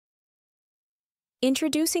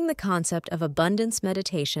Introducing the concept of abundance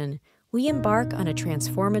meditation, we embark on a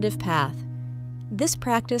transformative path. This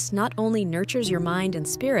practice not only nurtures your mind and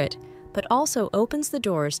spirit, but also opens the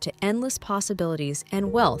doors to endless possibilities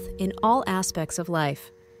and wealth in all aspects of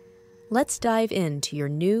life. Let's dive into your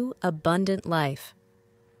new, abundant life.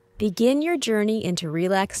 Begin your journey into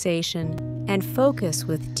relaxation and focus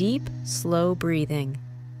with deep, slow breathing.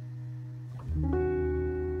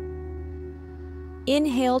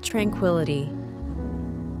 Inhale tranquility.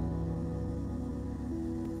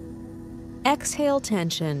 Exhale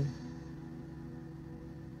tension.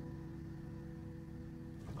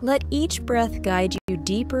 Let each breath guide you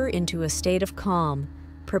deeper into a state of calm,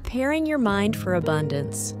 preparing your mind for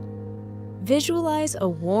abundance. Visualize a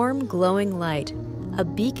warm, glowing light, a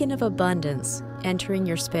beacon of abundance, entering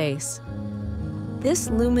your space. This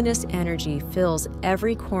luminous energy fills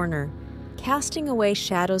every corner, casting away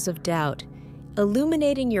shadows of doubt,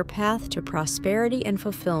 illuminating your path to prosperity and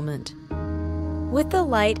fulfillment. With the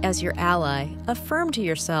light as your ally, affirm to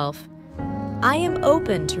yourself, I am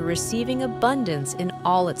open to receiving abundance in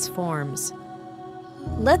all its forms.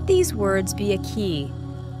 Let these words be a key,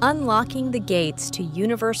 unlocking the gates to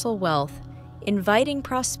universal wealth, inviting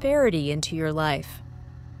prosperity into your life.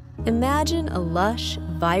 Imagine a lush,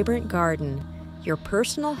 vibrant garden, your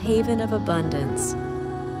personal haven of abundance.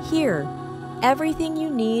 Here, everything you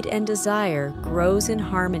need and desire grows in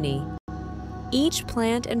harmony. Each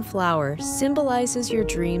plant and flower symbolizes your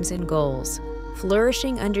dreams and goals,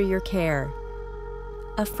 flourishing under your care.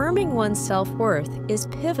 Affirming one's self-worth is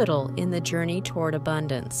pivotal in the journey toward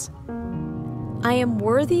abundance. I am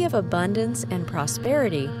worthy of abundance and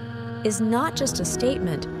prosperity is not just a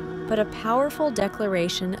statement, but a powerful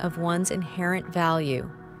declaration of one's inherent value.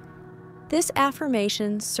 This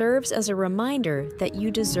affirmation serves as a reminder that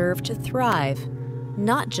you deserve to thrive,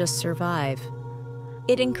 not just survive.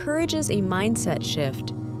 It encourages a mindset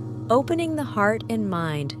shift, opening the heart and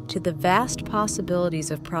mind to the vast possibilities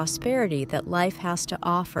of prosperity that life has to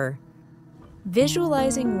offer.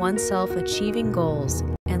 Visualizing oneself achieving goals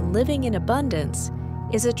and living in abundance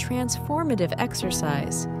is a transformative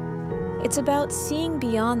exercise. It's about seeing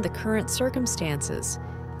beyond the current circumstances,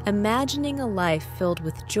 imagining a life filled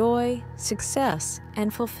with joy, success,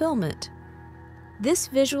 and fulfillment. This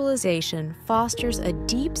visualization fosters a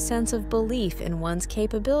deep sense of belief in one's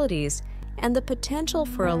capabilities and the potential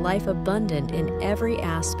for a life abundant in every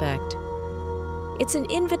aspect. It's an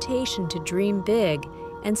invitation to dream big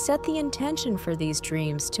and set the intention for these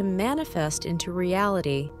dreams to manifest into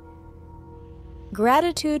reality.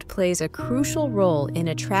 Gratitude plays a crucial role in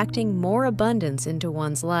attracting more abundance into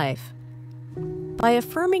one's life. By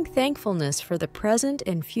affirming thankfulness for the present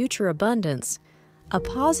and future abundance, a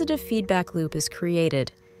positive feedback loop is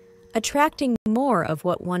created, attracting more of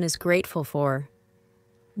what one is grateful for.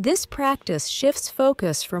 This practice shifts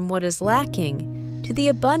focus from what is lacking to the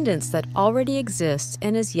abundance that already exists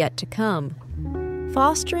and is yet to come,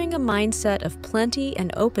 fostering a mindset of plenty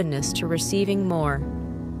and openness to receiving more.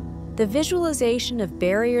 The visualization of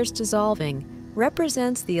barriers dissolving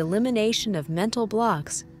represents the elimination of mental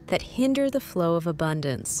blocks that hinder the flow of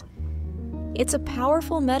abundance. It's a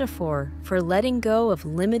powerful metaphor for letting go of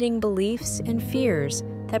limiting beliefs and fears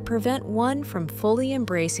that prevent one from fully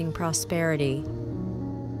embracing prosperity.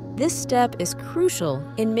 This step is crucial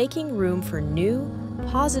in making room for new,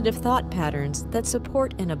 positive thought patterns that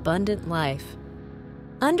support an abundant life.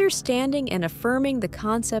 Understanding and affirming the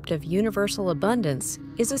concept of universal abundance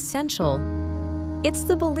is essential. It's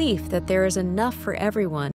the belief that there is enough for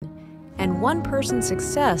everyone, and one person's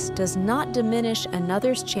success does not diminish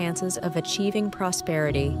another's chances of achieving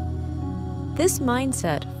prosperity. This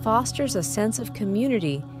mindset fosters a sense of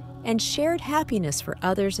community and shared happiness for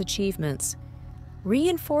others' achievements,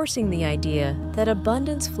 reinforcing the idea that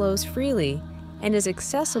abundance flows freely and is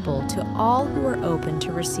accessible to all who are open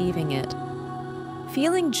to receiving it.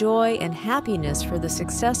 Feeling joy and happiness for the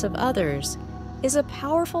success of others is a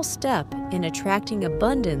powerful step in attracting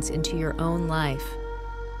abundance into your own life.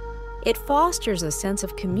 It fosters a sense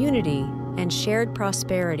of community and shared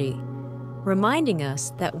prosperity, reminding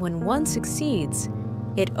us that when one succeeds,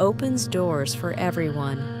 it opens doors for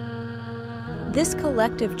everyone. This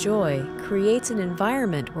collective joy creates an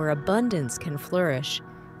environment where abundance can flourish,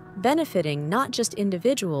 benefiting not just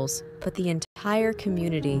individuals, but the entire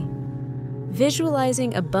community.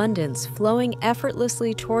 Visualizing abundance flowing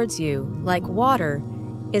effortlessly towards you like water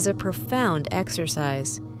is a profound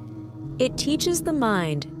exercise. It teaches the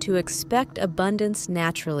mind to expect abundance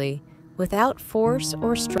naturally, without force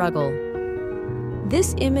or struggle.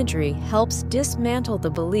 This imagery helps dismantle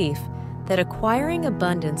the belief that acquiring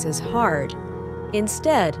abundance is hard.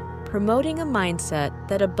 Instead, promoting a mindset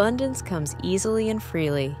that abundance comes easily and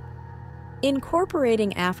freely.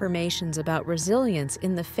 Incorporating affirmations about resilience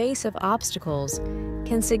in the face of obstacles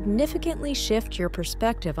can significantly shift your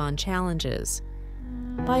perspective on challenges.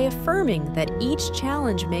 By affirming that each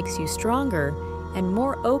challenge makes you stronger and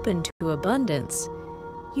more open to abundance,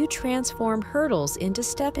 you transform hurdles into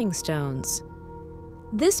stepping stones.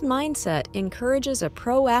 This mindset encourages a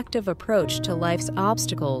proactive approach to life's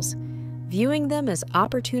obstacles, viewing them as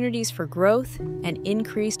opportunities for growth and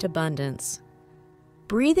increased abundance.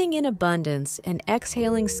 Breathing in abundance and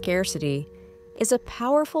exhaling scarcity is a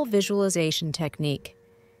powerful visualization technique.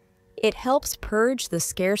 It helps purge the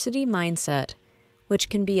scarcity mindset, which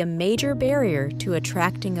can be a major barrier to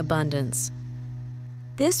attracting abundance.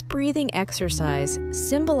 This breathing exercise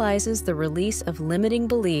symbolizes the release of limiting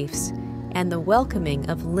beliefs and the welcoming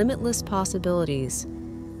of limitless possibilities,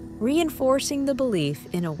 reinforcing the belief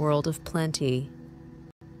in a world of plenty.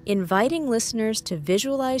 Inviting listeners to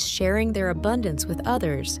visualize sharing their abundance with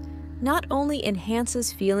others not only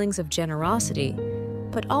enhances feelings of generosity,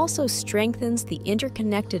 but also strengthens the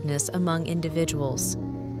interconnectedness among individuals.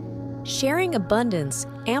 Sharing abundance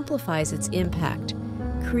amplifies its impact,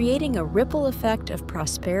 creating a ripple effect of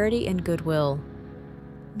prosperity and goodwill.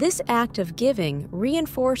 This act of giving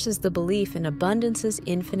reinforces the belief in abundance's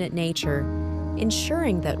infinite nature,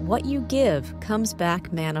 ensuring that what you give comes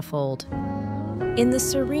back manifold. In the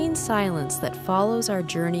serene silence that follows our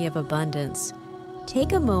journey of abundance,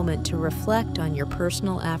 take a moment to reflect on your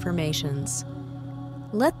personal affirmations.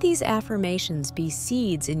 Let these affirmations be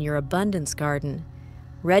seeds in your abundance garden,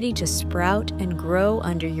 ready to sprout and grow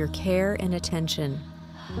under your care and attention.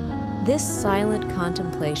 This silent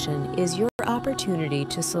contemplation is your opportunity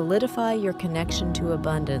to solidify your connection to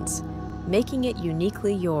abundance, making it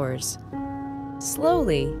uniquely yours.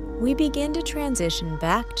 Slowly, we begin to transition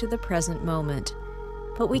back to the present moment,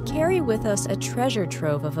 but we carry with us a treasure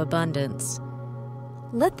trove of abundance.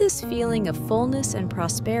 Let this feeling of fullness and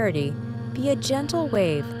prosperity be a gentle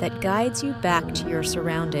wave that guides you back to your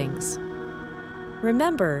surroundings.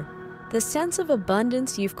 Remember, the sense of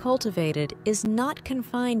abundance you've cultivated is not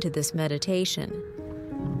confined to this meditation.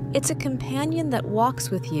 It's a companion that walks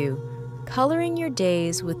with you, coloring your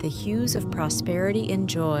days with the hues of prosperity and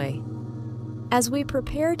joy. As we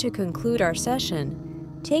prepare to conclude our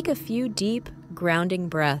session, take a few deep, grounding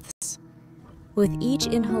breaths. With each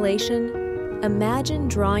inhalation, imagine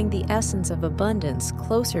drawing the essence of abundance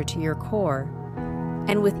closer to your core,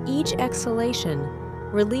 and with each exhalation,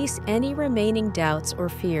 release any remaining doubts or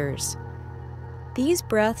fears. These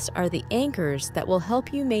breaths are the anchors that will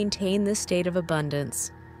help you maintain this state of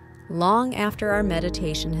abundance long after our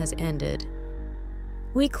meditation has ended.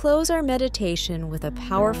 We close our meditation with a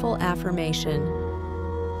powerful affirmation.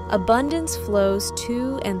 Abundance flows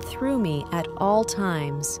to and through me at all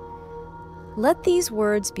times. Let these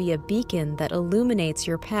words be a beacon that illuminates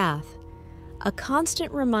your path, a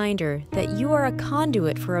constant reminder that you are a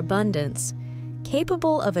conduit for abundance,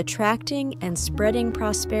 capable of attracting and spreading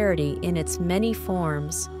prosperity in its many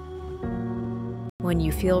forms. When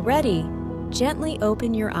you feel ready, gently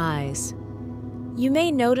open your eyes. You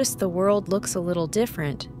may notice the world looks a little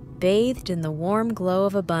different, bathed in the warm glow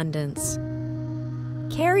of abundance.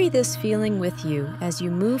 Carry this feeling with you as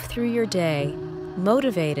you move through your day,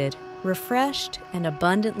 motivated, refreshed, and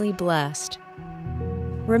abundantly blessed.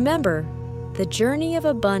 Remember, the journey of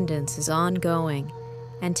abundance is ongoing,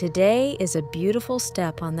 and today is a beautiful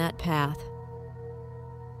step on that path.